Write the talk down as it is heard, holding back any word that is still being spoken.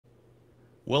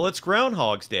Well, it's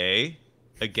Groundhog's Day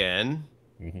again.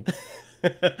 Hmm.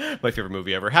 My favorite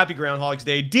movie ever. Happy Groundhog's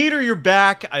Day. Dieter, you're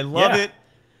back. I love Yeah, it.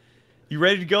 You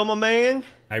ready to go, my man?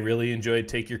 I really enjoyed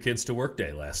Take Your Kids to Work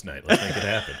Day last night. Let's make it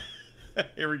happen.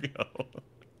 Here we go.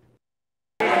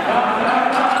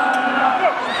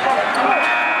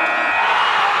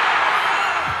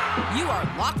 You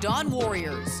are Locked On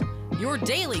Warriors, your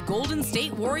daily Golden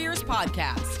State Warriors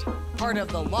podcast. Part of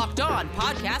the Locked On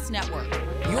Podcast Network,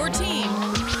 your team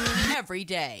every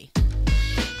day.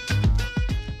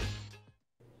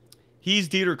 He's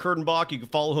Dieter Kurtenbach. You can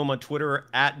follow him on Twitter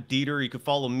at Dieter. You can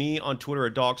follow me on Twitter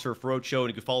at DogSurfRoadshow. And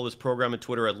you can follow this program on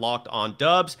Twitter at Locked On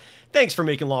Dubs. Thanks for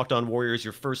making Locked On Warriors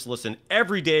your first listen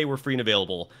every day. We're free and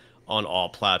available on all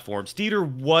platforms.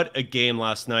 Dieter, what a game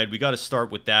last night. We got to start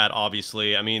with that,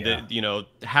 obviously. I mean,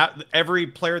 every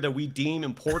player that we deem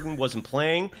important wasn't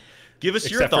playing. Give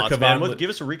us your thoughts, man. Give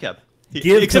us a recap.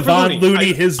 Give Kevon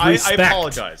Looney his respect. I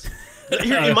apologize.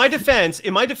 In my defense,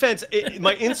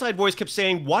 my inside voice kept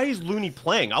saying, "Why is Looney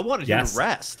playing? I wanted him to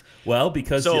rest." Well,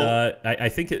 because I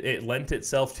think it lent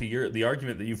itself to the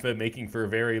argument that you've been making for a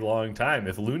very long time.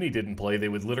 If Looney didn't play, they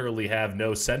would literally have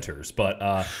no centers.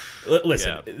 But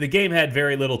listen, the game had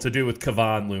very little to do with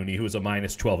Kevon Looney, who was a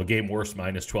 -12, a game worse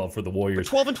 -12 for the Warriors. But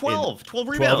 12 and 12, 12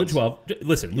 rebounds. 12 and 12.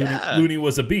 Listen, Looney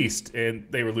was a beast, and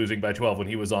they were losing by 12 when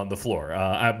he was on the floor.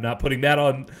 I'm not putting that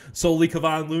on solely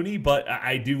Kevon Looney, but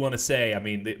I do want to say, I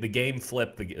mean, the game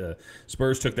flipped. The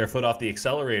Spurs took their foot off the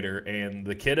accelerator, and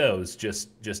the kiddos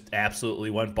just absolutely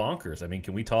went bonkers. I mean,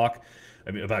 can we talk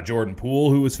about Jordan Poole,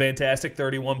 who was fantastic,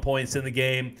 31 points in the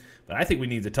game? But I think we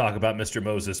need to talk about Mr.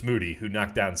 Moses Moody, who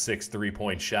knocked down 6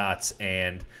 3-point shots.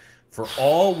 And for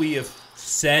all we have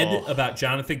said about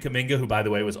Jonathan Kuminga, who, by the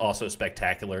way, was also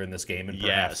spectacular in this game and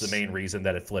perhaps the main reason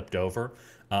that it flipped over,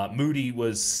 Moody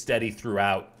was steady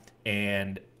throughout.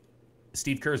 And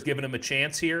Steve Kerr's given him a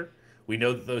chance here. We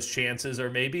know that those chances are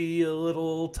maybe a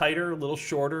little tighter, a little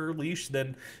shorter leash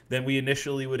than we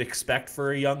initially would expect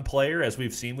for a young player, as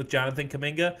we've seen with Jonathan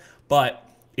Kuminga. But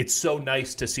it's so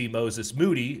nice to see Moses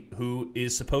Moody, who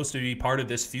is supposed to be part of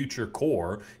this future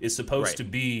core, is supposed to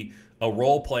be a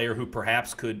role player who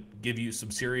perhaps could give you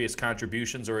some serious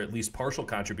contributions or at least partial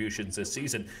contributions this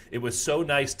season. It was so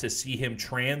nice to see him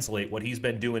translate what he's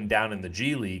been doing down in the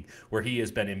G League, where he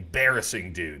has been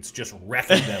embarrassing dudes, just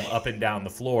wrecking them up and down the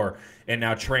floor, and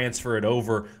now transfer it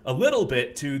over a little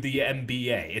bit to the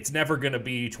NBA. It's never going to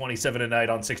be 27 a night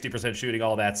on 60% shooting,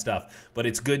 all that stuff, but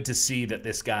it's good to see that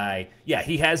this guy,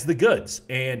 he has the goods,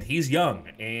 and he's young,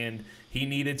 and he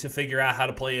needed to figure out how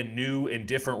to play a new and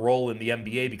different role in the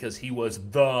NBA because he was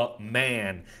the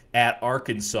man at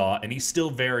Arkansas, and he's still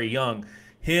very young.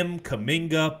 Him,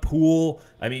 Kuminga, Poole,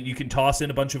 I mean, you can toss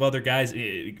in a bunch of other guys.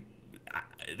 They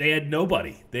had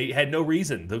nobody. They had no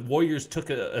reason. The Warriors took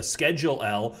a schedule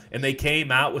L, and they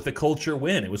came out with a culture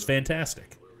win. It was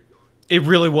fantastic. It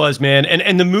really was, man.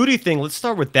 And the Moody thing, let's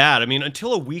start with that. I mean,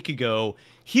 until a week ago,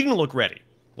 he didn't look ready.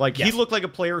 He looked like a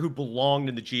player who belonged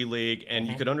in the G League, and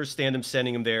you could understand them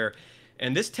sending him there.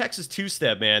 And this Texas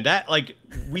two-step, man, that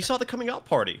we saw the coming out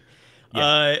party.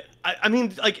 Yeah. I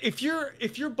mean, if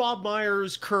you're Bob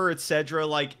Myers, Kerr, etc.,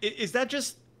 is that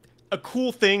just a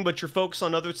cool thing, but you're focused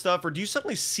on other stuff, or do you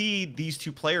suddenly see these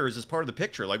two players as part of the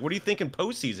picture? What do you think in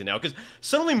postseason now? Because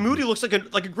suddenly Moody looks like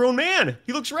a grown man.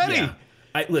 He looks ready. Yeah.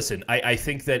 I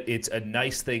think that it's a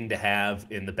nice thing to have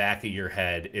in the back of your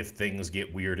head if things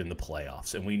get weird in the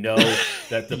playoffs. And we know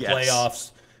that the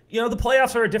playoffs, the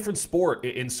playoffs are a different sport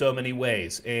in so many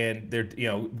ways. And they're,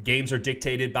 games are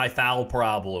dictated by foul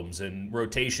problems and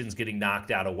rotations getting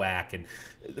knocked out of whack. And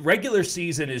the regular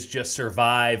season is just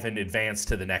survive and advance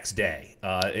to the next day.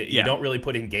 You don't really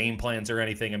put in game plans or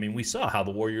anything. I mean, we saw how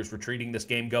the Warriors were treating this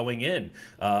game going in.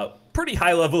 Pretty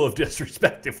high level of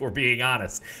disrespect, if we're being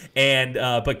honest. And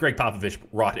but Greg Popovich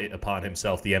wrought it upon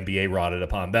himself. The NBA wrought it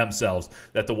upon themselves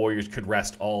that the Warriors could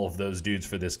rest all of those dudes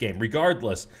for this game.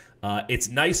 Regardless, it's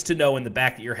nice to know in the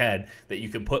back of your head that you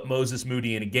can put Moses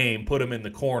Moody in a game, put him in the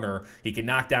corner. He can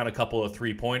knock down a couple of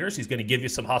three-pointers. He's going to give you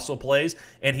some hustle plays,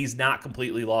 and he's not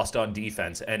completely lost on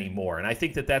defense anymore. And I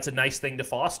think that that's a nice thing to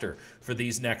foster for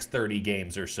these next 30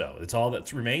 games or so. It's all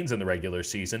that remains in the regular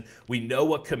season. We know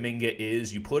what Kuminga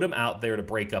is. You put him out there to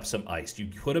break up some ice. You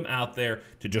put him out there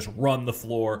to just run the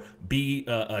floor, be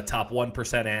a top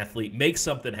 1% athlete, make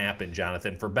something happen,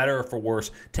 Jonathan, for better or for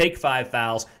worse. Take 5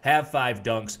 fouls, have 5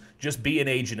 dunks, just be an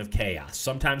agent of chaos.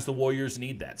 Sometimes the Warriors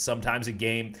need that. Sometimes a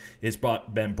game has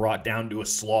been brought down to a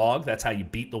slog. That's how you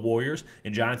beat the Warriors,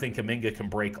 and Jonathan Kuminga can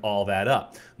break all that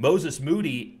up. Moses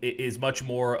Moody is much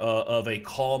more of a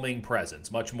calming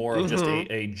presence, much more of just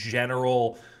a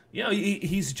general,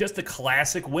 he's just a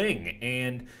classic wing,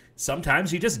 and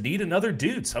sometimes you just need another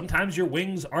dude. Sometimes your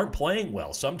wings aren't playing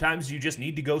well. Sometimes you just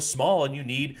need to go small and you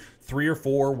need 3 or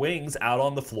 4 wings out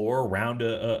on the floor around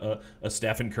a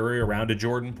Stephen Curry, around a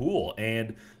Jordan Poole.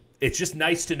 And it's just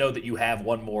nice to know that you have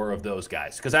one more of those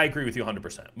guys. Because I agree with you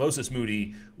 100%. Moses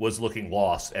Moody was looking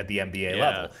lost at the NBA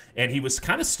level. And he was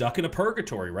kind of stuck in a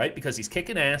purgatory, right? Because he's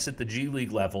kicking ass at the G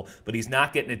League level, but he's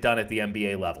not getting it done at the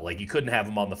NBA level. Like, you couldn't have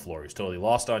him on the floor. He's totally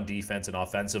lost on defense, and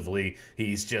offensively,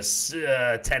 he's just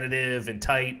tentative and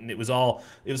tight, and it was all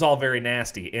very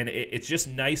nasty. And it's just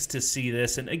nice to see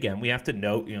this. And again, we have to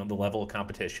note, the level of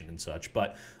competition and such.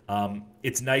 But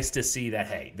it's nice to see that,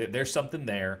 hey, there's something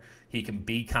there. He can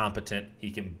be competent.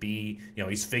 He can be,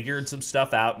 he's figured some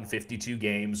stuff out in 52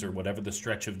 games or whatever the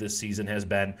stretch of this season has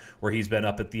been where he's been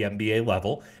up at the NBA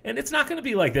level. And it's not going to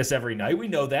be like this every night. We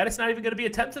know that. It's not even going to be a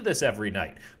tenth of this every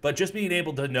night. But just being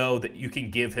able to know that you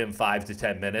can give him 5 to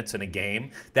 10 minutes in a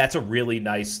game, that's a really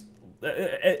nice,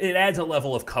 it adds a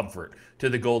level of comfort to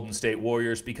the Golden State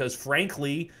Warriors because,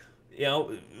 frankly,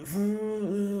 Juan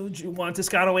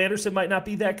Toscano Anderson might not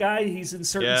be that guy. He's in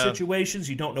certain situations.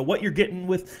 You don't know what you're getting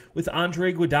with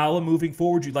Andre Iguodala moving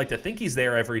forward. You'd like to think he's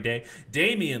there every day.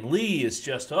 Damian Lee is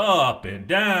just up and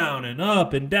down and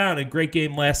up and down. A great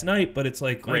game last night, but it's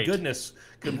like, my goodness,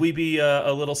 could we be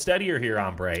a little steadier here,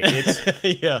 hombre?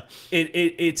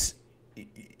 It's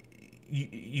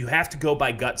you have to go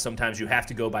by gut sometimes. You have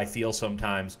to go by feel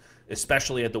sometimes,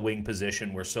 especially at the wing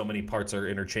position where so many parts are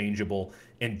interchangeable.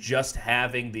 And just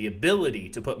having the ability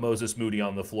to put Moses Moody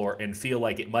on the floor and feel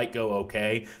like it might go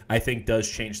okay, I think does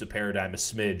change the paradigm a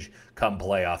smidge come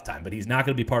playoff time. But he's not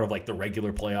going to be part of like the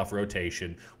regular playoff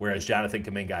rotation, whereas Jonathan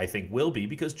Kuminga, I think, will be,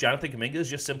 because Jonathan Kuminga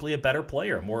is just simply a better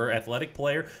player, a more athletic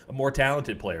player, a more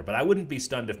talented player. But I wouldn't be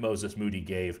stunned if Moses Moody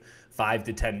gave 5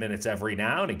 to 10 minutes every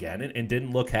now and again and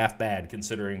didn't look half bad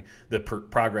considering the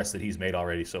progress that he's made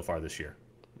already so far this year.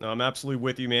 No, I'm absolutely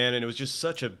with you, man. And it was just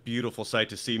such a beautiful sight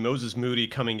to see Moses Moody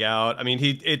coming out. I mean,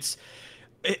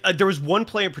 there was one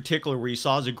play in particular where you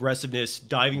saw his aggressiveness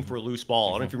diving for a loose ball.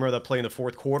 I don't know if you remember that play in the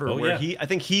fourth quarter where I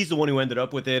think he's the one who ended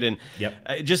up with it. And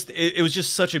it was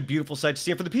just such a beautiful sight to see.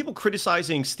 And for the people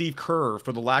criticizing Steve Kerr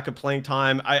for the lack of playing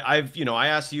time, I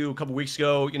asked you a couple weeks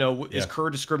ago, is Kerr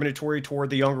discriminatory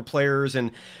toward the younger players? And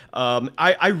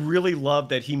I really love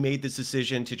that he made this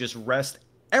decision to just rest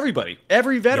everybody,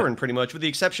 every veteran, pretty much, with the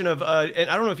exception of, and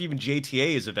I don't know if even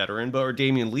JTA is a veteran, or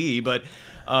Damian Lee, but,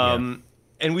 and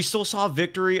we still saw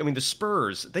victory. I mean, the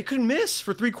Spurs, they couldn't miss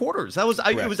for 3 quarters. It was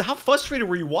how frustrated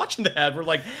were you watching that? We're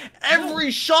like, every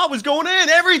shot was going in,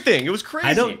 everything. It was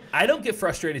crazy. I don't get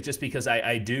frustrated just because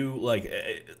I do, like,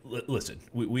 listen,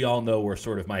 we all know where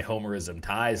sort of my homerism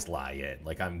ties lie in.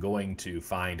 Like, I'm going to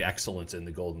find excellence in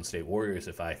the Golden State Warriors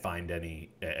if I find any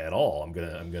at all. I'm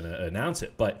gonna announce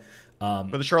it, but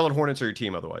the Charlotte Hornets are your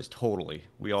team otherwise, totally.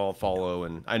 We all follow,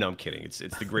 and I know I'm kidding. It's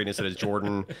the greatness that is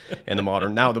Jordan and the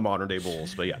modern day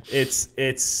Bulls, but yeah.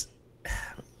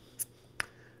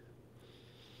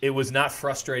 It was not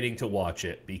frustrating to watch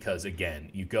it because,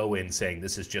 again, you go in saying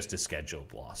this is just a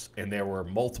scheduled loss. And there were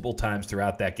multiple times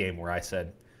throughout that game where I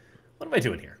said, what am I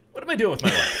doing here? What am I doing with my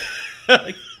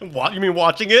life? What, you mean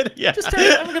watching it? Yeah.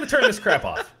 I'm going to turn this crap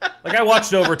off. Like, I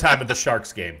watched overtime of the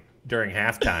Sharks game during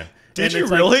halftime. Did you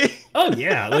really? Like, oh,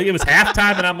 yeah. Like, it was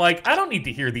halftime, and I'm like, I don't need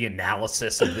to hear the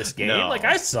analysis of this game. No. Like,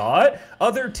 I saw it.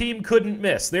 Other team couldn't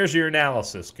miss. There's your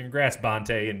analysis. Congrats,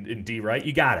 Bonte and D, right?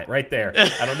 You got it right there.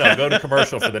 I don't know. Go to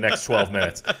commercial for the next 12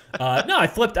 minutes. No, I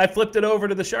flipped it over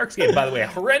to the Sharks game. By the way, a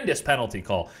horrendous penalty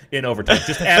call in overtime.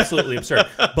 Just absolutely absurd.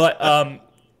 But,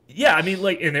 yeah, I mean,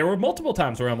 like, and there were multiple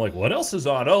times where I'm like, what else is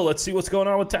on? Oh, let's see what's going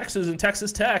on with Texas and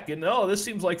Texas Tech. And, oh, this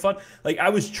seems like fun. Like, I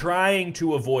was trying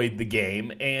to avoid the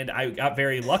game, and I got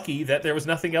very lucky that there was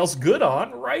nothing else good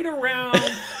on right around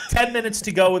 10 minutes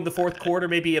to go in the fourth quarter,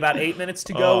 maybe about 8 minutes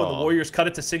to go, and the Warriors cut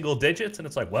it to single digits. And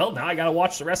it's like, well, now I got to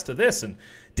watch the rest of this. And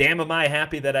damn, am I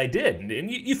happy that I did.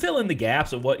 And you fill in the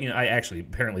gaps of what, I actually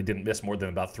apparently didn't miss more than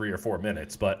about 3 or 4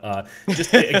 minutes. But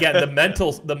just, again,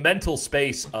 the mental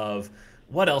space of,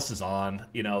 what else is on?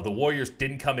 The Warriors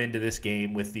didn't come into this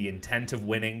game with the intent of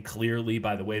winning, clearly,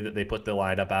 by the way that they put the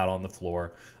lineup out on the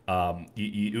floor.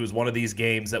 It was one of these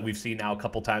games that we've seen now a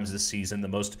couple times this season, the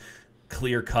most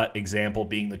clear-cut example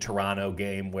being the Toronto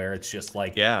game, where it's just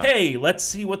like, hey, let's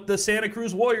see what the Santa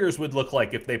Cruz Warriors would look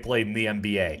like if they played in the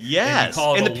NBA. Yes,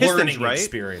 and the Pistons, learning right?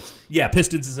 Experience. Yeah,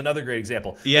 Pistons is another great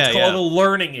example. Yeah, it's called a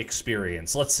learning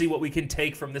experience. Let's see what we can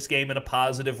take from this game in a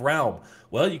positive realm.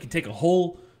 Well, you can take a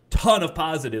whole ton of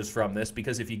positives from this,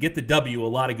 because if you get the W, a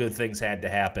lot of good things had to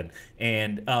happen.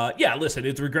 And yeah, listen,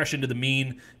 it's regression to the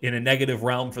mean in a negative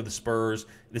realm for the Spurs.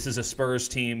 This is a Spurs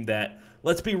team that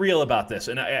let's be real about this.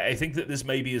 And I think that this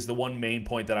maybe is the one main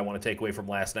point that I want to take away from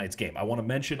last night's game. I want to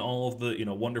mention all of the,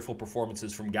 wonderful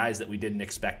performances from guys that we didn't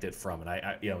expect it from.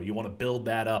 And you want to build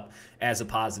that up as a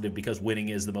positive because winning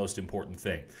is the most important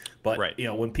thing. But,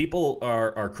 when people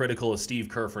are critical of Steve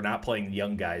Kerr for not playing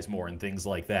young guys more and things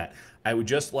like that, I would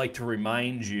just like to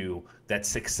remind you that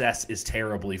success is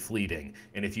terribly fleeting.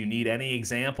 And if you need any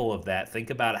example of that,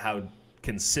 think about how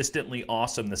consistently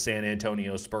awesome the San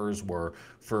Antonio Spurs were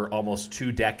for almost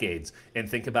 2 decades, and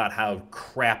think about how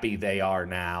crappy they are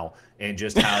now and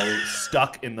just how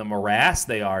stuck in the morass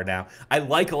they are now. I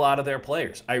like a lot of their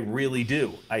players. I really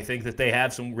do. I think that they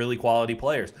have some really quality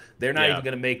players. They're not even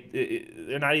going to make.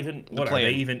 They're not even. What are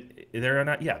they even? They're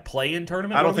not. Yeah, play-in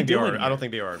tournament. I don't think they are. I don't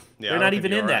think they are. Yeah, they're not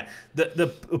even in that. The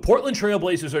Portland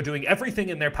Trailblazers are doing everything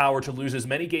in their power to lose as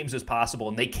many games as possible,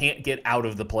 and they can't get out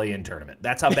of the play-in tournament.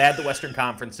 That's how bad the Western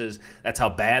Conference is. That's how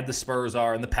bad the Spurs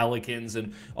are, and the Pelicans,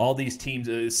 and all these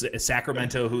teams.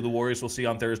 Sacramento, who the Warriors will see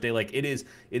on Thursday. Like it is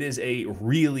a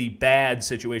really bad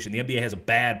situation. The NBA has a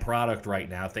bad product right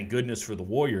now. Thank goodness for the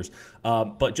Warriors.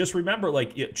 But just remember,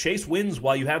 chase wins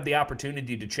while you have the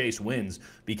opportunity to chase wins,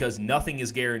 because nothing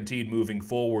is guaranteed moving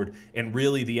forward. And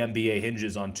really, the NBA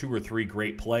hinges on 2 or 3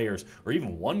 great players, or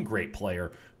even 1 great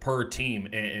player per team.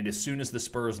 And as soon as the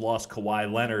Spurs lost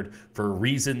Kawhi Leonard for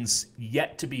reasons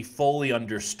yet to be fully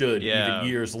understood, even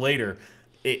years later,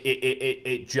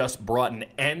 it just brought an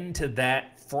end to that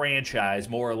franchise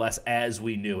more or less as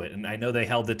we knew it. And I know they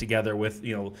held it together with,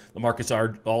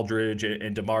 LaMarcus Aldridge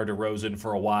and DeMar DeRozan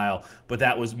for a while, but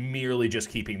that was merely just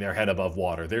keeping their head above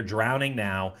water. They're drowning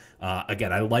now.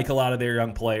 Again, I like a lot of their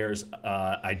young players.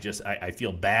 I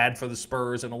feel bad for the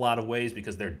Spurs in a lot of ways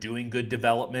because they're doing good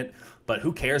development. But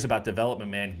who cares about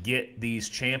development, man? Get these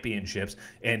championships.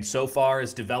 And so far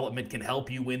as development can help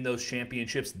you win those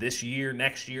championships this year,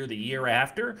 next year, the year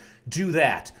after, do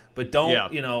that. But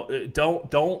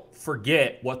don't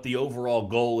forget what the overall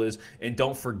goal is, and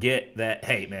don't forget that,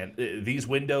 hey, man, these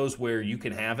windows where you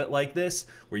can have it like this,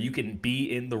 where you can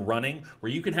be in the running,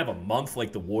 where you can have a month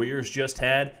like the Warriors just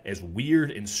had, as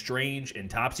weird and strange and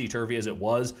topsy-turvy as it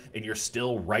was, and you're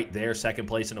still right there, second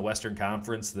place in the Western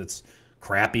Conference that's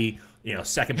crappy,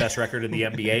 second best record in the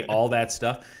NBA, all that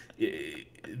stuff.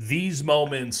 These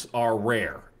moments are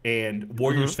rare. And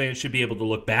Warriors fans should be able to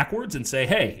look backwards and say,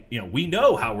 hey, we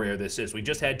know how rare this is. We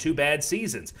just had 2 bad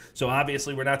seasons. So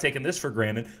obviously we're not taking this for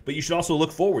granted. But you should also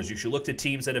look forwards. You should look to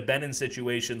teams that have been in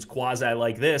situations quasi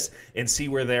like this and see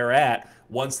where they're at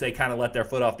once they kind of let their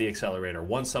foot off the accelerator,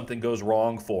 once something goes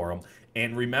wrong for them.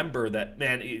 And remember that,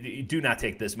 man, you do not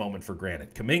take this moment for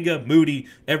granted. Kuminga, Moody,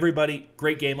 everybody,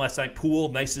 great game last night. Poole,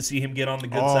 nice to see him get on the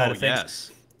good side of things.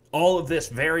 Yes. All of this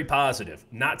very positive,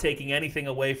 not taking anything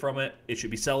away from it. It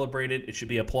should be celebrated. It should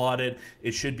be applauded.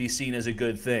 It should be seen as a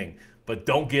good thing. But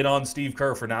don't get on Steve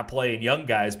Kerr for not playing young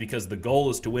guys, because the goal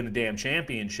is to win a damn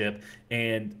championship.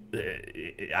 And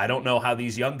I don't know how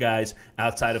these young guys,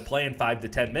 outside of playing 5 to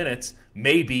 10 minutes,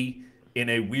 maybe in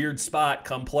a weird spot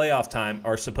come playoff time,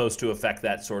 are supposed to affect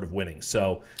that sort of winning.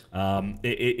 So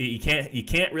you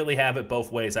can't really have it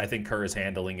both ways. I think Kerr is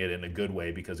handling it in a good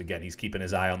way because, again, he's keeping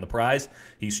his eye on the prize.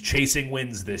 He's chasing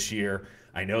wins this year.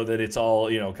 I know that it's all,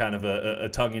 kind of a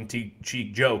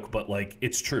tongue-in-cheek joke, but,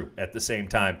 it's true at the same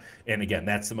time. And, again,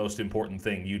 that's the most important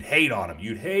thing. You'd hate on him.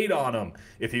 You'd hate on him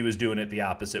if he was doing it the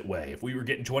opposite way. If we were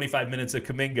getting 25 minutes of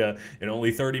Kuminga and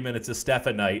only 30 minutes of Steph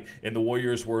a night, and the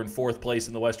Warriors were in 4th place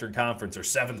in the Western Conference or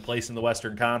 7th place in the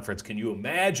Western Conference, can you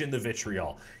imagine the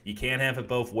vitriol? You can't have it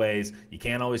both ways. You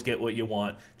can't always get what you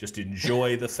want. Just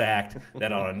enjoy the fact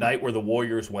that on a night where the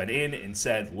Warriors went in and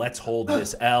said, let's hold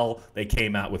this L, they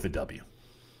came out with a W.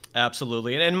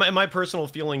 Absolutely. And my personal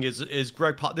feeling is this is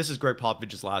Greg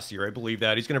Popovich's last year. I believe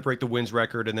that he's going to break the wins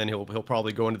record, and then he'll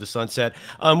probably go into the sunset.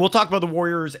 We'll talk about the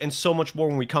Warriors and so much more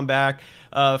when we come back.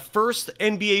 First,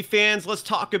 NBA fans, let's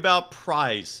talk about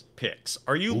PrizePicks.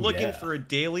 Are you looking for a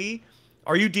daily?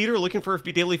 Are you, Dieter, looking for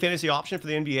a daily fantasy option for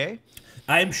the NBA?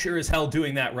 I'm sure as hell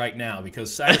doing that right now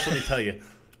because, Cyrus, let me tell you,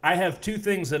 I have 2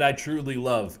 things that I truly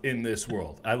love in this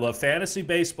world. I love fantasy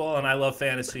baseball and I love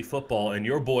fantasy football, and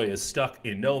your boy is stuck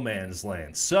in no man's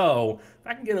land. So if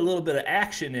I can get a little bit of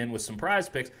action in with some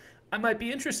PrizePicks, I might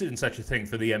be interested in such a thing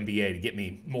for the NBA to get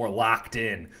me more locked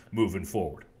in moving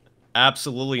forward.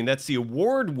 Absolutely, and that's the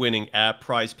award-winning app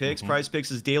PrizePicks.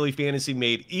 PrizePicks is daily fantasy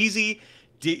made easy.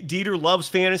 Dieter loves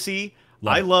fantasy.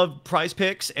 I love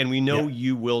PrizePicks, and we know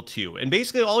you will too. And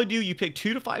basically, all you do, you pick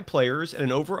 2 to 5 players and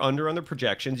an over/under on their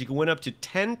projections. You can win up to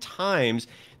 10 times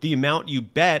the amount you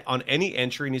bet on any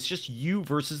entry, and it's just you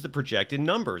versus the projected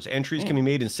numbers. Entries can be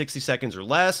made in 60 seconds or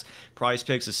less.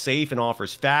 PrizePicks is safe and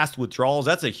offers fast withdrawals.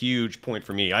 That's a huge point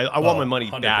for me. I want my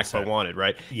money 100%. Back if I want it,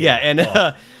 right? Yeah, and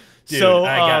dude, so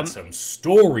I got some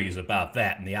stories about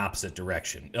that in the opposite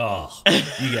direction. Oh,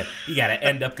 you got to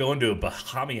end up going to a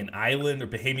Bahamian island.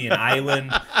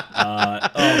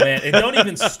 Oh man, and don't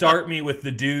even start me with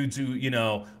the dudes who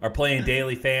are playing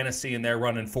daily fantasy and they're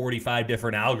running 45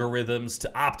 different algorithms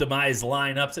to optimize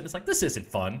lineups, and it's like, this isn't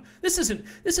fun. This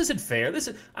isn't fair.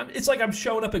 It's like I'm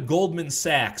showing up at Goldman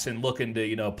Sachs and looking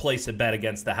to place a bet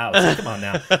against the house. Like, come on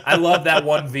now. I love that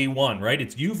 1v1, right?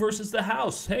 It's you versus the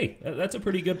house. Hey, that's a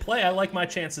pretty good play. I like my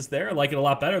chances there. I like it a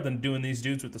lot better than doing these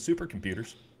dudes with the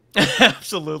supercomputers.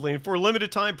 Absolutely. And for a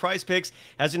limited time, PrizePicks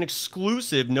has an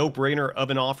exclusive no-brainer of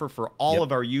an offer for all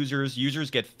of our users. Users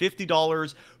get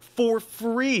 $50 for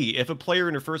free if a player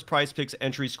in your first PrizePicks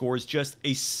entry scores just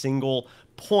a single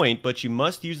point, but you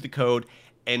must use the code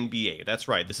NBA. That's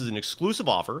right. This is an exclusive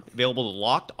offer available to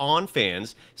Locked On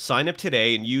fans. Sign up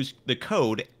today and use the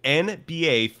code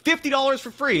NBA. $50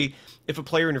 for free if a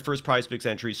player in your first PrizePicks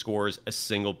entry scores a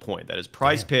single point. That is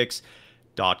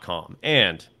PrizePicks.com.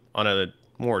 And on a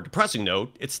more depressing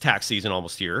note, it's tax season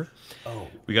almost here. Oh,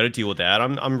 we got to deal with that.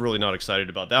 I'm really not excited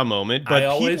about that moment. But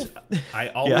I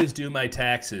always do my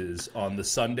taxes on the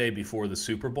Sunday before the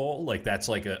Super Bowl. Like, that's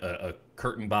like a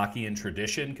Kurtenbachian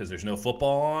tradition because there's no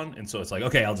football on, and so it's like,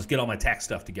 okay, I'll just get all my tax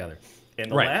stuff together. And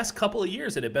the last couple of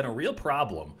years, it had been a real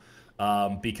problem.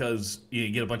 Because you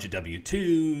get a bunch of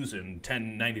W-2s and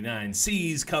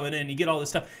 1099-Cs coming in. You get all this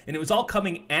stuff. And it was all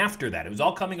coming after that. It was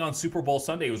all coming on Super Bowl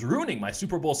Sunday. It was ruining my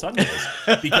Super Bowl Sundays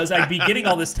because I'd be getting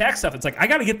all this tax stuff. It's like, I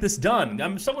got to get this done.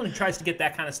 I'm someone who tries to get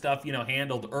that kind of stuff,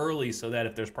 handled early so that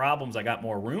if there's problems, I got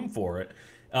more room for it.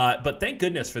 But thank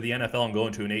goodness for the NFL and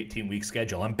going to an 18-week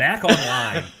schedule. I'm back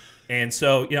online. And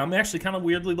so, I'm actually kind of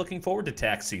weirdly looking forward to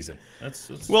tax season.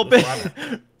 That's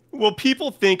Well,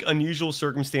 people think unusual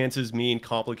circumstances mean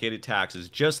complicated taxes,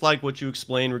 just like what you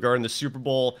explained regarding the Super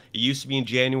Bowl. It used to be in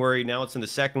January. Now it's in the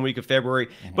second week of February.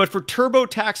 But for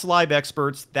TurboTax Live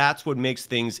experts, that's what makes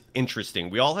things interesting.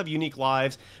 We all have unique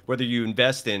lives, whether you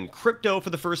invest in crypto for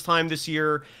the first time this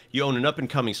year, you own an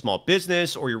up-and-coming small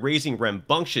business, or you're raising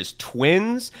rambunctious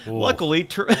twins. Luckily,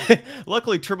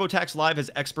 TurboTax Live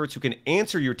has experts who can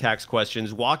answer your tax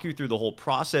questions, walk you through the whole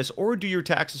process, or do your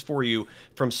taxes for you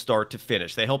from start to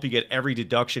finish. They help you get every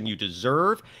deduction you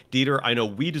deserve. Dieter, I know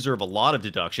we deserve a lot of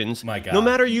deductions. My God. No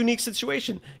matter your unique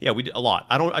situation. Yeah, we do a lot.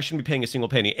 I shouldn't be paying a single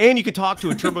penny. And you can talk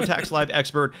to a TurboTax Live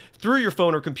expert through your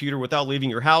phone or computer without leaving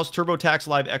your house. TurboTax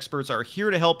Live experts are here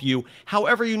to help you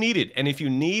however you need it. And if you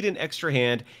need an extra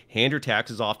hand your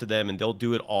taxes off to them and they'll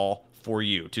do it all for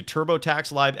you. To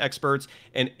TurboTax Live experts,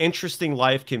 an interesting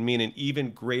life can mean an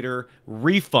even greater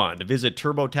refund. Visit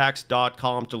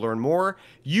TurboTax.com to learn more.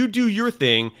 You do your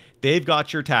thing. They've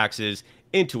got your taxes.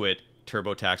 Into it,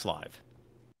 TurboTax Live.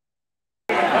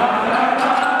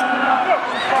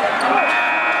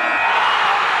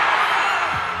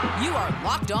 You are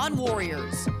Locked On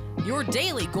Warriors, your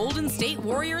daily Golden State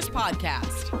Warriors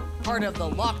podcast. Part of the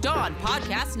Locked On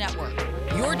Podcast Network,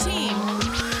 your team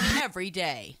every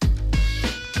day.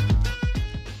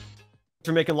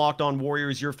 For making Locked On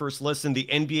Warriors your first listen, the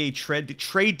NBA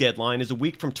trade deadline is a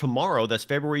week from tomorrow. That's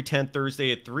February 10th,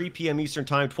 Thursday at 3 p.m. Eastern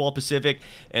Time, 12 Pacific.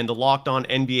 And the Locked On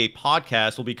NBA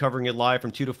podcast will be covering it live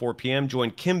from 2 to 4 p.m. Join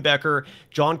Kim Becker,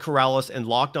 John Corrales, and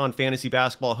Locked On Fantasy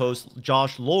Basketball host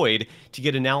Josh Lloyd to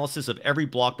get analysis of every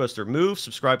blockbuster move.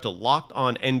 Subscribe to Locked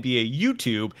On NBA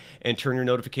YouTube and turn your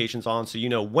notifications on so you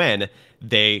know when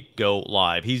they go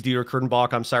live. He's Dieter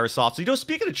Kurtenbach. I'm Cyrus Saatsaz.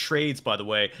 Speaking of trades, by the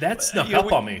way. That snuck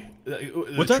up on me.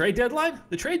 The trade deadline?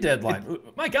 The trade deadline.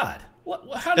 My God. When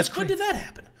did that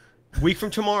happen? Week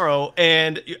from tomorrow.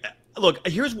 And look,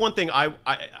 here's one thing I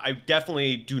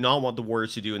definitely do not want the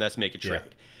Warriors to do, and that's make a trade.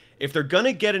 Yeah. If they're going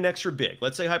to get an extra big,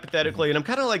 let's say hypothetically, and I'm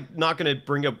kind of like not going to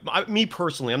bring up, me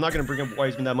personally, I'm not going to bring up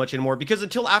Wiseman that much anymore because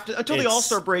until the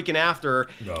All-Star break and after,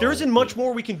 there isn't much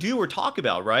more we can do or talk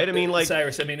about, right? I mean, like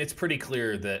Cyrus, it's pretty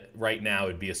clear that right now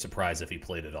it'd be a surprise if he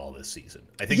played at all this season.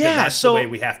 I think that's the way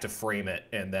we have to frame it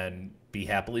and then be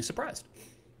happily surprised.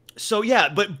 So yeah,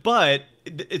 but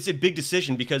it's a big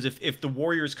decision because if the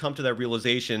Warriors come to that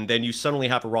realization, then you suddenly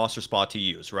have a roster spot to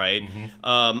use, right?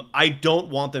 I don't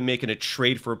want them making a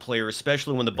trade for a player,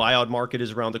 especially when the buyout market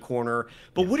is around the corner.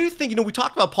 But what do you think? We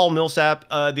talked about Paul Millsap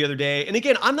the other day, and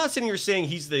again, I'm not sitting here saying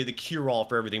he's the cure-all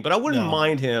for everything, but I wouldn't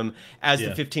mind him as the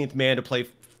 15th man to play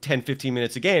 10, 15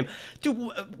 minutes a game. Dude,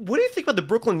 what do you think about the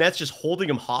Brooklyn Nets just holding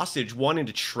him hostage, wanting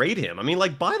to trade him? I mean,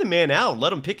 like, buy the man out,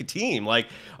 let him pick a team. Like,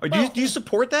 do you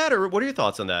support that, or what are your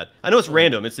thoughts on that? I know it's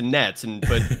random, it's the Nets,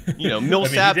 but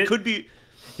Millsap could be.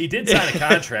 He did sign a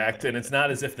contract, and it's not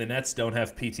as if the Nets don't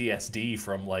have PTSD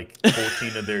from like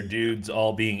 14 of their dudes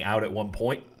all being out at one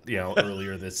point,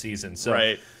 earlier this season. So,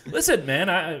 right. Listen, man,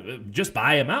 I just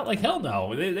buy him out. Like, hell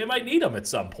no, they might need him at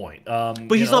some point.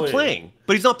 But he's not playing.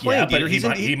 But he's not playing. Yeah,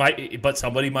 but he might. But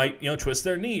somebody might, twist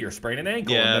their knee or sprain an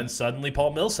ankle, and then suddenly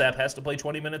Paul Millsap has to play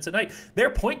 20 minutes a night.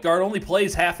 Their point guard only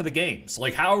plays half of the games.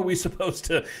 Like, how are we supposed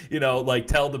to,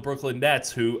 tell the Brooklyn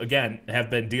Nets, who again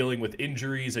have been dealing with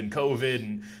injuries and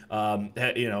COVID,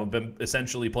 and been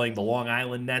essentially playing the Long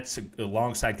Island Nets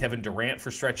alongside Kevin Durant for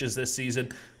stretches this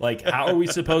season? Like, how are we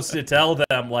supposed to tell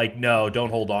them, like, no, don't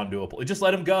hold on to it. Just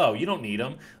let him go. You don't need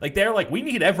him. Like, they're like, we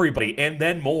need everybody and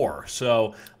then more.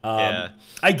 So I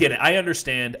get it. I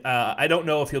understand. I don't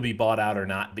know if he'll be bought out or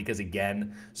not because,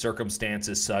 again,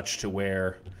 circumstances such to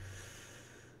where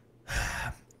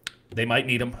they might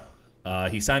need him.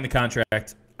 He signed the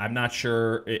contract. I'm not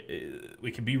sure.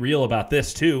 We can be real about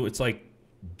this, too. It's like,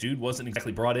 dude wasn't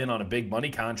exactly brought in on a big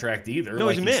money contract either. No,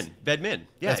 he's a min, vet min.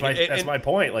 Yeah, that's my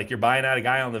point. Like, you're buying out a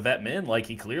guy on the vet min. Like,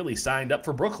 he clearly signed up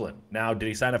for Brooklyn. Now, did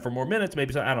he sign up for more minutes?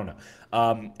 Maybe so. I don't know.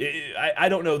 I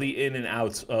don't know the in and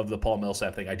outs of the Paul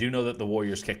Millsap thing. I do know that the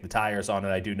Warriors kicked the tires on it.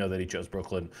 I do know that he chose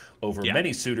Brooklyn over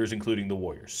many suitors, including the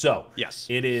Warriors. So yes,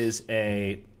 it is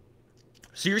a.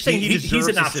 So you're saying he deserves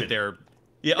an to option sit there.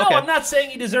 Yeah, okay. No, I'm not saying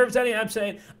he deserves any.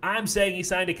 I'm saying he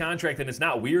signed a contract, and it's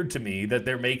not weird to me that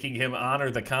they're making him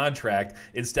honor the contract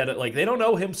instead of, like, they don't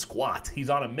owe him squat. He's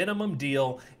on a minimum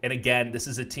deal, and again, this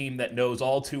is a team that knows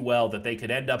all too well that they could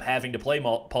end up having to play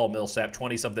Paul Millsap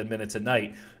 20-something minutes a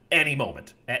night any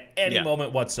moment, at any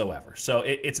moment whatsoever. So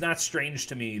it's not strange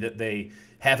to me that they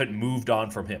haven't moved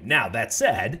on from him. Now, that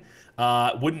said,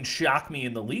 wouldn't shock me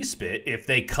in the least bit if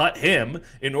they cut him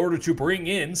in order to bring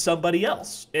in somebody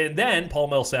else. And then Paul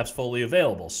Millsap's fully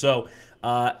available. So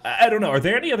I don't know. Are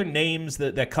there any other names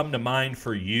that come to mind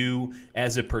for you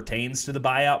as it pertains to the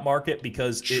buyout market?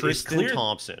 Because Tristan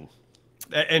Thompson.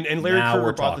 And Larry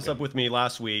Kruger brought this up with me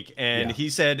last week, and he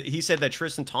said that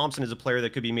Tristan Thompson is a player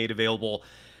that could be made available.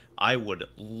 I would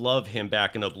love him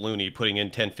backing up Looney, putting in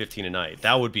 10, 15 a night.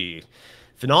 That would be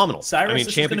phenomenal. Cyrus,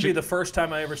 this is going to be the first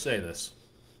time I ever say this.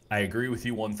 I agree with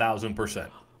you 1,000%.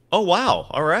 Oh, wow.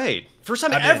 All right. First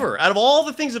time ever. Out of all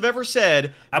the things I've ever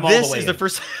said, this is the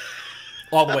first.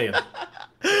 All the way in.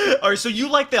 All right, so you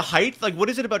like the height? Like, what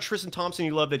is it about Tristan Thompson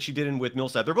you love that she didn't with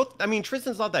Millsap? They're both, I mean,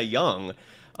 Tristan's not that young.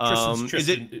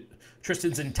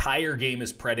 Tristan's entire game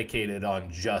is predicated on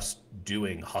just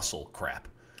doing hustle crap.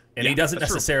 And he doesn't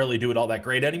necessarily do it all that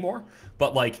great anymore.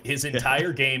 But, like, his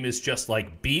entire game is just,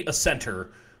 like, be a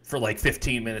center for, like,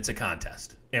 15 minutes a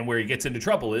contest. And where he gets into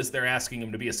trouble is they're asking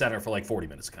him to be a center for, like, 40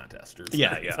 minutes a contest. Or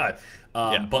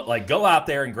But, like, go out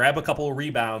there and grab a couple of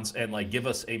rebounds and, like, give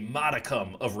us a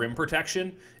modicum of rim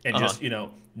protection and just,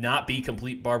 not be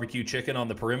complete barbecue chicken on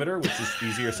the perimeter, which is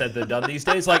easier said than done these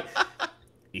days. Like,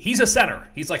 he's a center.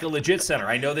 He's like a legit center.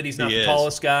 I know that he's not the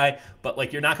tallest guy, but,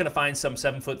 like, you're not going to find some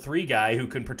 7'3" guy who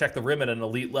can protect the rim at an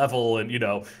elite level and,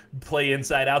 play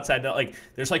inside, outside. Like,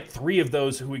 there's like 3 of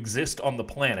those who exist on the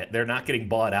planet. They're not getting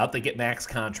bought out. They get max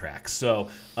contracts. So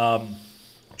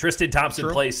Tristan Thompson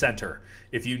plays center.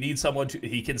 If you need someone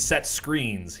he can set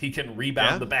screens. He can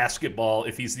rebound the basketball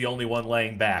if he's the only one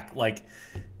laying back. Like,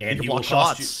 and he will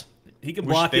cost shots. He can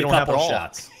block a couple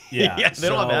shots. Yeah, they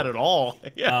don't have that at all.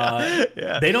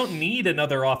 They don't need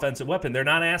another offensive weapon. They're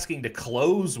not asking to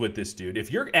close with this dude. If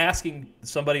you're asking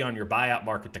somebody on your buyout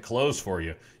market to close for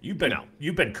you, you've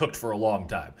been cooked for a long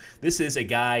time. This is a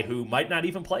guy who might not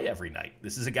even play every night.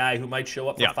 This is a guy who might show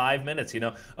up for 5 minutes.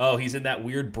 He's in that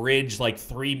weird bridge, like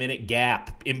 3-minute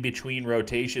gap in between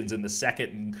rotations in the second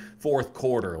and fourth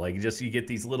quarter. Like, you get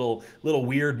these little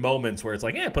weird moments where it's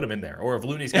like, put him in there. Or if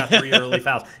Looney's got 3 early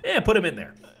fouls, put him in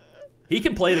there. He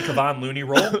can play the Kevon Looney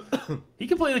role.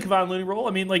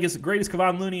 I mean, like, as great as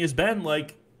Kevon Looney has been,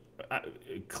 like,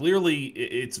 clearly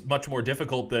it's much more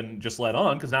difficult than just let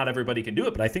on because not everybody can do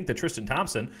it. But I think that Tristan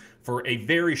Thompson, for a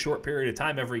very short period of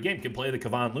time every game, can play the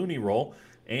Kevon Looney role.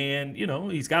 And,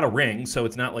 he's got a ring, so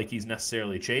it's not like he's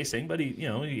necessarily chasing. But,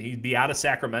 he'd be out of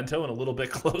Sacramento and a little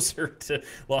bit closer to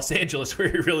Los Angeles where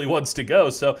he really wants to go.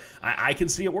 So I can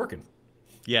see it working.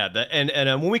 Yeah, and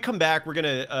when we come back, we're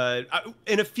gonna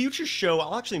in a future show,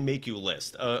 I'll actually make you a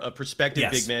list of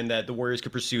prospective big men that the Warriors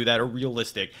could pursue that are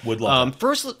realistic. Would love that.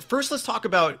 First, let's talk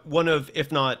about one of,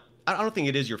 if not, I don't think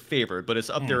it is your favorite, but it's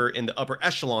up there in the upper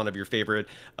echelon of your favorite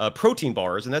protein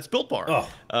bars, and that's Built Bar. Oh,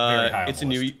 very high on it's the a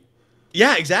new. list.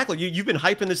 Yeah, exactly. You've been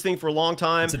hyping this thing for a long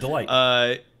time. It's a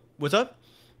delight. What's up?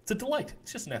 It's a delight.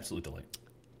 It's just an absolute delight.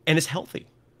 And it's healthy.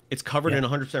 It's covered in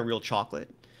 100% real chocolate.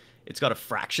 It's got a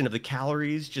fraction of the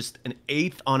calories, just an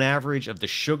eighth on average of the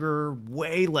sugar,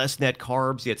 way less net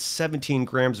carbs. You get 17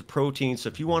 grams of protein. So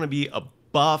if you want to be a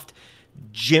buffed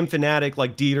gym fanatic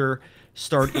like Dieter,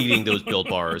 start eating those Built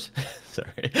bars.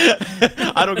 Sorry.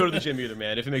 I don't go to the gym either,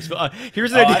 man. If it makes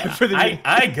here's an idea for the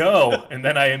I go, and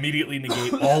then I immediately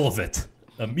negate all of it.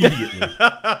 Immediately.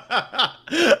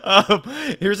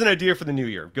 Here's an idea for the new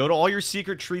year. Go to all your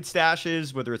secret treat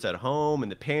stashes, whether it's at home, in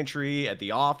the pantry, at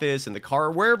the office, in the car,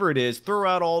 wherever it is. Throw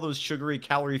out all those sugary,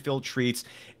 calorie-filled treats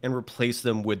and replace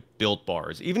them with Built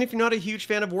bars. Even if you're not a huge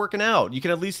fan of working out, you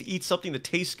can at least eat something that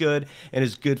tastes good and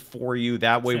is good for you.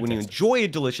 That way, when you enjoy a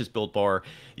delicious Built bar,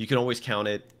 you can always count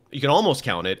it. You can almost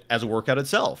count it as a workout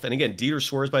itself. And again, Dieter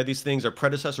swears by these things. Our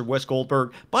predecessor, Wes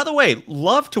Goldberg. By the way,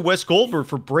 love to Wes Goldberg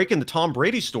for breaking the Tom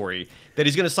Brady story that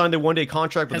he's going to sign the one-day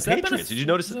contract with the Patriots. Did you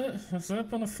notice that? Has that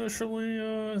been officially?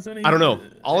 I don't know.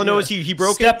 All I know is he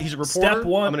broke it. He's a reporter. Step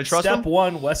one, I'm going to trust him. Step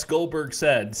one, Wes Goldberg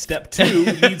said. Step two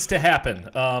needs to happen.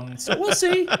 So we'll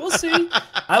see. We'll see.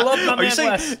 I love my man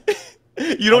Wes.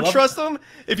 You don't trust him?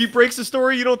 If he breaks the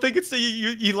story, you don't think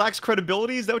he lacks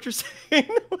credibility? Is that what you're saying?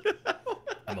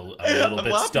 I'm a little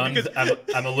bit stunned.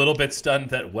 I'm a little bit stunned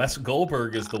that Wes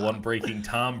Goldberg is the one breaking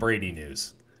Tom Brady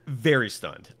news. Very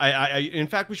stunned. In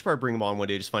fact, we should probably bring him on one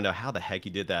day to just find out how the heck he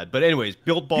did that. But anyways,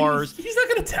 Built bars. He's not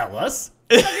going to tell us.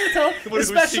 He's not going to tell.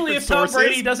 Especially if Tom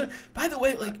Brady doesn't. By the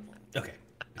way, okay,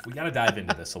 if we got to dive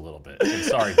into this a little bit. And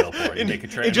sorry, Built Bar, you make a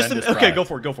tremendous okay, go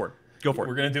for it. Go for it.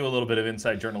 We're going to do a little bit of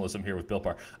inside journalism here with Built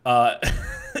Bar.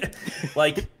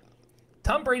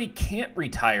 Tom Brady can't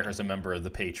retire as a member of the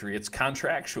Patriots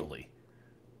contractually.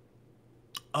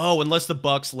 Oh, unless the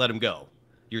Bucs let him go.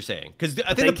 You're saying because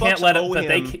I think the Bucs owe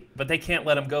him. But they can't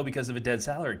let him go because of a dead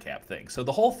salary cap thing. So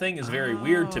the whole thing is very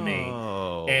weird to me.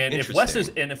 And if Wes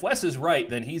is right,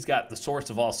 then he's got the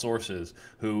source of all sources,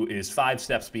 who is 5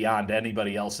 steps beyond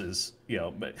anybody else's.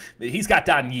 But he's got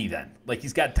Don Yee then,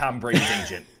 he's got Tom Brady's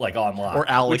agent online, or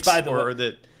Alex,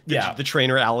 the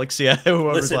trainer Alex,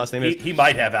 whoever's last name is. He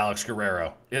might have Alex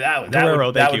Guerrero.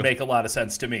 That would make a lot of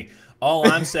sense to me. All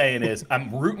I'm saying is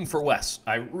I'm rooting for Wes.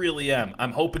 I really am.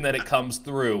 I'm hoping that it comes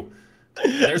through.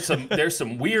 There's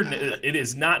some weird. It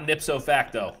is not an ipso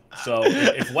facto. So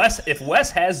if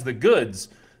Wes has the goods,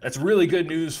 that's really good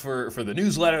news for the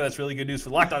newsletter. That's really good news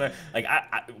for Locked On.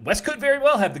 Wes could very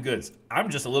well have the goods. I'm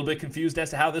just a little bit confused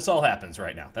as to how this all happens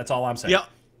right now. That's all I'm saying.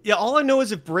 Yeah, all I know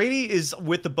is if Brady is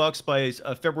with the Bucs by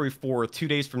February 4th, 2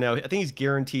 days from now, I think he's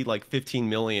guaranteed $15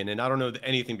 million, and I don't know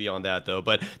anything beyond that though.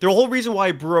 But the whole reason why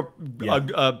I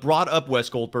brought up Wes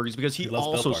Goldberg is because he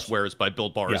also swears by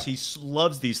Built bars. Yeah. He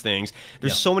loves these things.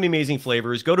 There's so many amazing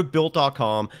flavors. Go to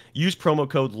Built.com, use promo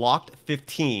code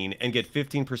LOCKED15, and get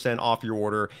 15% off your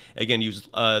order. Again, use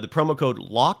the promo code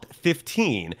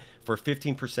LOCKED15 for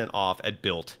 15% off at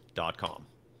Built.com.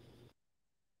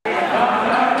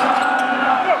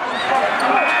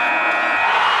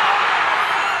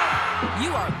 You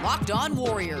are Locked On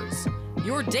Warriors,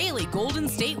 your daily Golden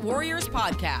State Warriors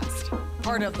podcast.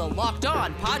 Part of the Locked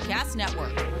On Podcast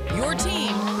Network, your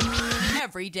team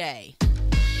every day.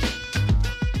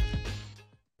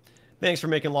 Thanks for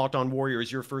making Locked On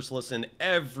Warriors your first listen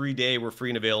every day. We're free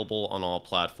and available on all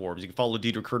platforms. You can follow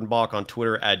Dieter Kurtenbach on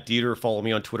Twitter at Dieter. Follow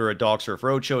me on Twitter at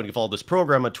DogSurfRoadshow. And you can follow this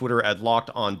program on Twitter at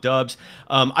Locked On Dubs.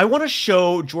 I want to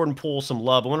show Jordan Poole some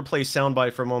love. I want to play a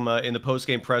soundbite from him in the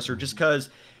postgame presser just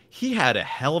because he had a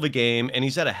hell of a game, and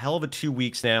he's had a hell of a 2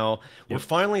 weeks now. We're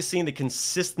finally seeing the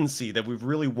consistency that we've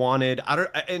really wanted.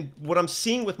 And what I'm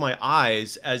seeing with my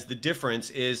eyes as the difference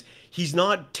is he's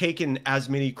not taking as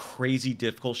many crazy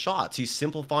difficult shots. He's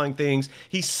simplifying things.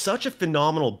 He's such a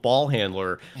phenomenal ball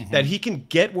handler that he can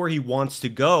get where he wants to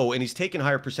go, and he's taking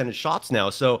higher percentage shots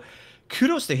now. So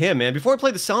kudos to him, man. Before I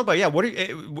play the soundbite,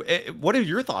 what are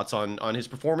your thoughts on his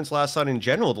performance last night in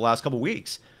general the last couple of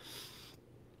weeks?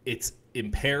 It's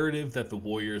imperative that the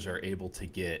Warriors are able to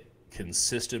get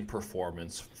consistent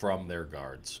performance from their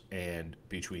guards. And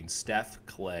between Steph,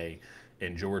 Clay,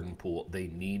 and Jordan Poole, they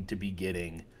need to be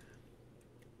getting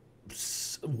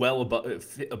well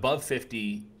above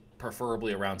 50,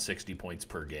 preferably around 60 points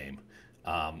per game.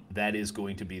 That is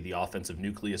going to be the offensive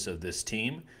nucleus of this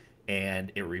team.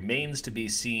 And it remains to be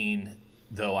seen,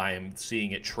 though I am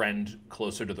seeing it trend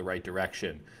closer to the right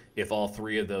direction, if all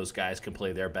three of those guys can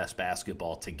play their best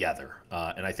basketball together.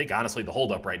 And I think, honestly, the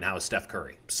holdup right now is Steph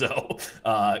Curry. So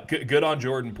good on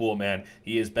Jordan Poole, man.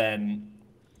 He has been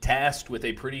tasked with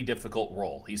a pretty difficult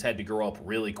role. He's had to grow up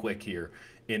really quick here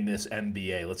in this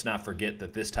NBA. Let's not forget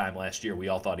that this time last year we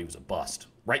all thought he was a bust,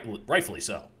 rightfully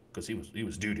so, because he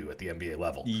was doo-doo at the NBA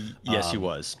level. Yes, he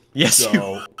was. Yes, so he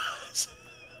was.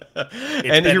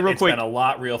 It's been a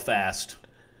lot real fast.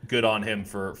 Good on him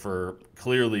for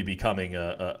clearly becoming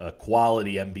a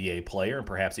quality NBA player, and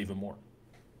perhaps even more.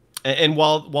 And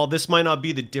while this might not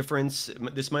be the difference,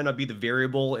 this might not be the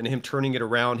variable in him turning it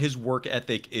around, his work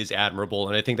ethic is admirable,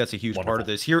 and I think that's a huge part of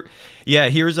this.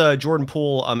 Here's Jordan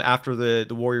Poole after the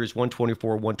Warriors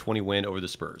 124-120 win over the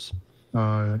Spurs.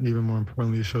 Even more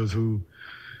importantly, it shows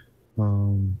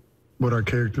what our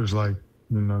character's like.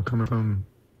 Coming from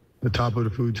the top of the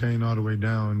food chain all the way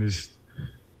down,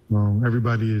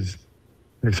 everybody is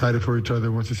excited for each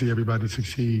other, wants to see everybody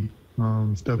succeed.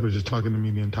 Steph was just talking to me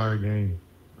the entire game.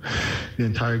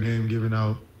 Giving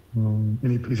out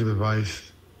any piece of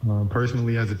advice,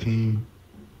 personally as a team,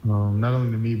 not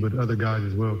only to me, but other guys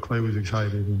as well. Clay was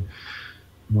excited,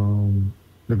 and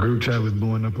the group chat was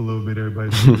blowing up a little bit,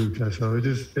 everybody's in the group chat. So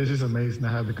it's just amazing to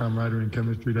have the camaraderie and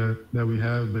chemistry that we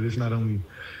have, but it's not only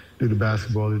due to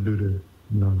basketball, it's due to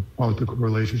all the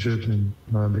relationships and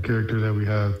the character that we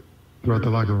have throughout the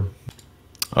locker room.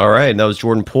 All right, and that was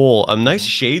Jordan Poole. Nice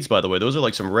shades, by the way. Those are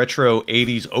like some retro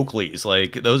 '80s Oakleys.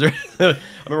 Like those are. I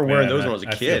remember wearing those when I was a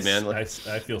kid, man. I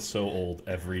feel so old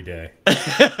every day.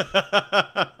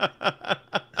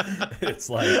 It's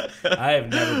like I have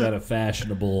never been a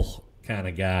fashionable kind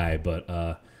of guy,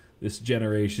 but this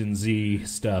Generation Z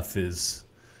stuff it's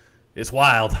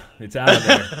wild. It's out of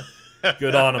there.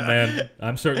 Good on them, man.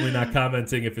 I'm certainly not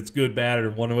commenting if it's good, bad, or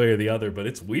one way or the other, but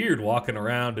it's weird walking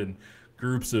around and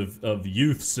groups of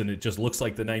youths, and it just looks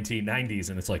like the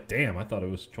 1990s, and it's like, damn, I thought it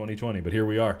was 2020, but here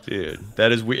we are. Dude,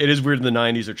 it is weird the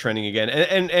 90s are trending again.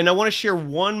 And I want to share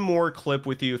one more clip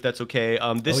with you, if that's okay.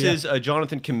 This is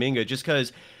Jonathan Kuminga, just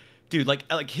because, dude,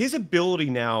 like his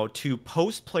ability now to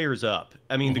post players up.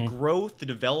 I mean, the growth, the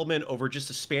development over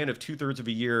just a span of 2/3 of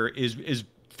a year is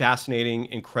fascinating,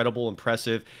 incredible,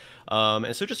 impressive.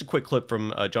 And so just a quick clip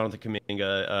from Jonathan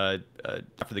Kuminga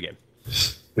after the game.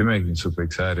 It makes me super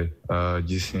excited.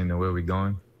 Just seeing the way we're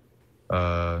going.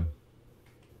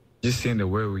 Just seeing the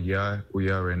way we are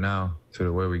right now to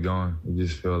the way we're going. We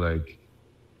just feel like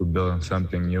we're building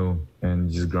something new and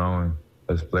just growing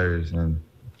as players, and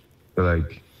I feel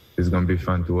like it's gonna be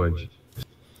fun to watch.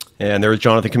 And there was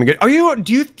Jonathan Kuminga.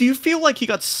 Do you feel like he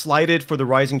got slighted for the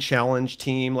Rising Challenge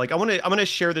team? Like I'm gonna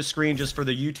share the screen just for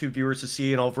the YouTube viewers to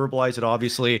see, and I'll verbalize it.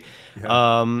 Obviously,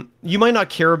 you might not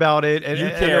care about it. And,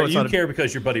 you care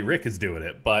because your buddy Rick is doing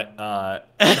it, but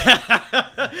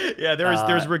yeah,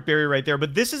 there's Rick Barry right there.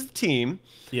 But this is the team.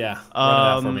 Yeah, run it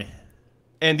out for me.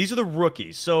 And these are the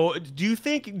rookies. So do you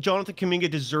think Jonathan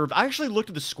Kuminga deserved? I actually looked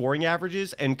at the scoring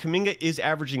averages, and Kuminga is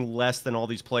averaging less than all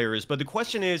these players. But the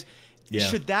question is,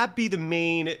 should that be the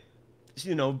main,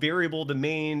 variable, the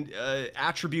main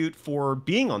attribute for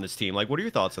being on this team? Like, what are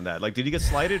your thoughts on that? Like, did he get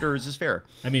slighted, or is this fair?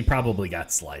 I mean, probably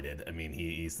got slighted. I mean,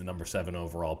 he's the number 7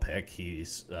 overall pick.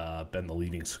 He's been the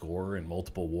leading scorer in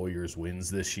multiple Warriors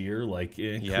wins this year. Like,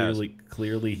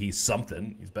 clearly he's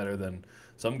something. He's better than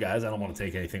some guys. I don't want to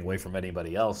take anything away from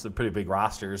anybody else. They're pretty big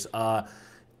rosters.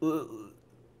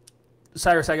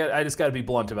 Cyrus, I just got to be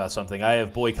blunt about something. I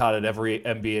have boycotted every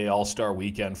NBA All-Star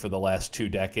weekend for the last 2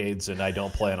 decades, and I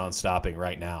don't plan on stopping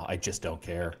right now. I just don't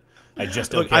care. I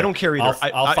just don't care. I don't care either.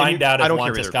 I'll find out if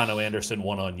Juan Toscano Anderson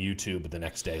won on YouTube the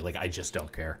next day. Like, I just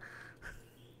don't care.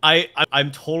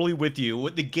 I'm totally with you.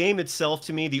 With the game itself,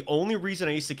 to me, the only reason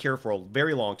I used to care for a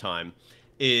very long time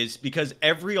is because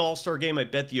every All-Star game I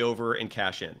bet the over and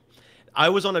cash in. I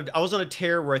was on a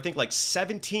tear where I think like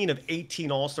 17 of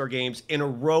 18 All-Star games in a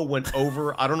row went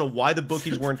over. I don't know why the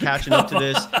bookies weren't catching up to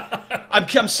this.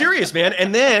 I'm serious, man.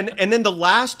 And then the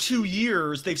last 2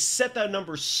 years they've set that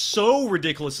number so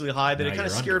ridiculously high that it kind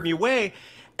of scared me away.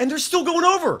 And they're still going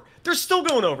over. They're still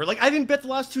going over. Like, I didn't bet the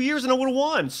last 2 years and I would have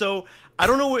won. So I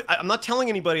don't know. I'm not telling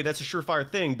anybody that's a surefire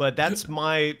thing, but that's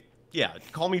my. Yeah,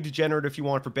 call me degenerate if you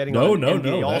want for betting on an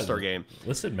NBA All-Star game.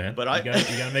 Listen, man, but you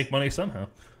gotta make money somehow.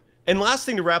 And last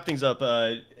thing to wrap things up, what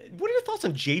are your thoughts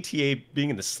on JTA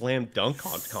being in the slam dunk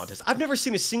contest? I've never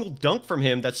seen a single dunk from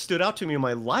him that stood out to me in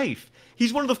my life.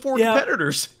 He's one of the 4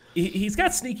 competitors. He's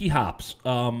got sneaky hops.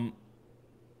 Man,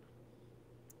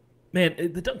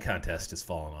 the dunk contest has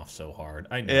fallen off so hard.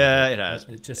 I know. Yeah, it has.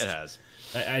 It has.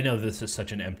 I know this is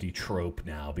such an empty trope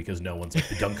now because no one's like,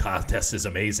 the dunk contest is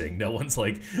amazing. No one's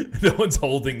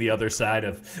holding the other side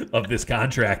of this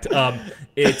contract.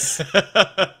 It's.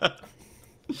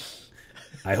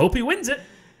 I hope he wins it.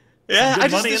 Yeah,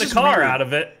 good money in a car out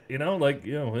of it.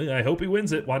 I hope he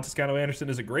wins it. Juan Toscano Anderson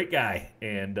is a great guy,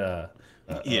 and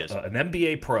He is an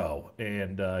NBA pro,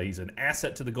 and he's an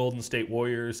asset to the Golden State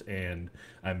Warriors, and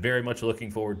I'm very much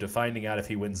looking forward to finding out if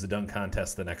he wins the dunk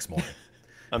contest the next morning.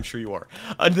 I'm sure you are.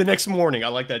 The next morning. I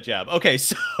like that jab. Okay,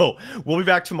 so we'll be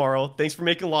back tomorrow. Thanks for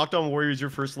making Locked On Warriors your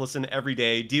first listen every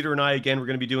day. Dieter and I, again, we're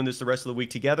going to be doing this the rest of the week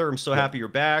together. I'm so happy you're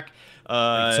back.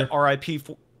 RIP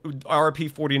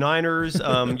 49ers.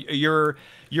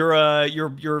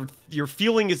 Your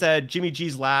feeling is that Jimmy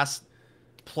G's last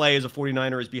play as a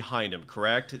 49er is behind him,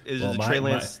 correct? Trey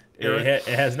Lance? It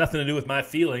has nothing to do with my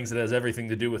feelings. It has everything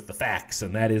to do with the facts,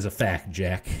 and that is a fact,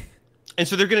 Jack. And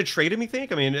so they're going to trade him, you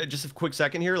think? I mean, just a quick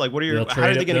second here. Like, how are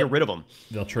they going to get rid of him?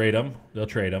 They'll trade him. They'll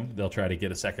try to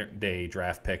get a second-day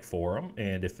draft pick for him.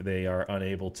 And if they are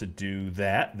unable to do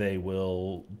that, they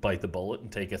will bite the bullet and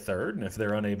take a third. And if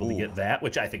they're unable to get that,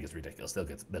 which I think is ridiculous, they'll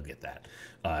get that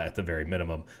at the very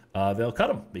minimum. They'll cut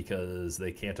him because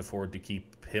they can't afford to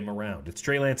keep him around. It's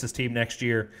Trey Lance's team next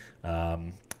year.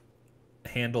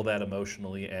 Handle that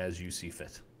emotionally as you see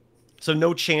fit. So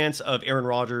no chance of Aaron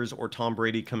Rodgers or Tom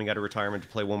Brady coming out of retirement to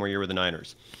play one more year with the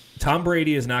Niners? Tom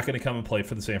Brady is not going to come and play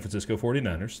for the San Francisco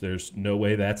 49ers. There's no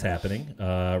way that's happening.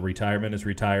 Retirement is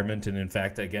retirement. And, in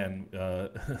fact, again,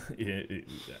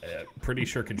 pretty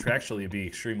sure contractually it'd be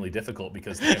extremely difficult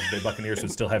because the Tampa Bay Buccaneers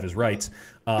would still have his rights.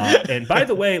 And, by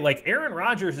the way, like Aaron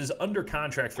Rodgers is under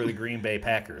contract for the Green Bay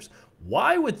Packers.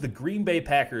 Why would the Green Bay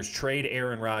Packers trade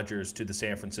Aaron Rodgers to the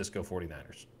San Francisco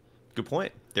 49ers? Good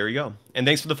point. There you go. And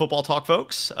thanks for the football talk,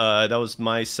 folks. That was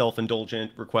my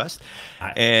self-indulgent request.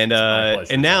 And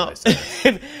now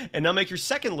make your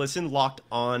second listen Locked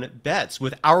On Bets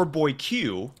with our boy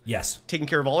Q. Yes. Taking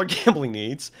care of all our gambling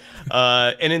needs.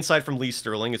 An insight from Lee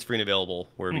Sterling. It's free and available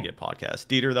wherever you get podcasts.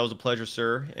 Dieter, that was a pleasure,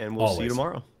 sir. And we'll see you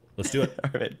tomorrow. Let's do it.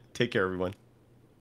 All right. Take care, everyone.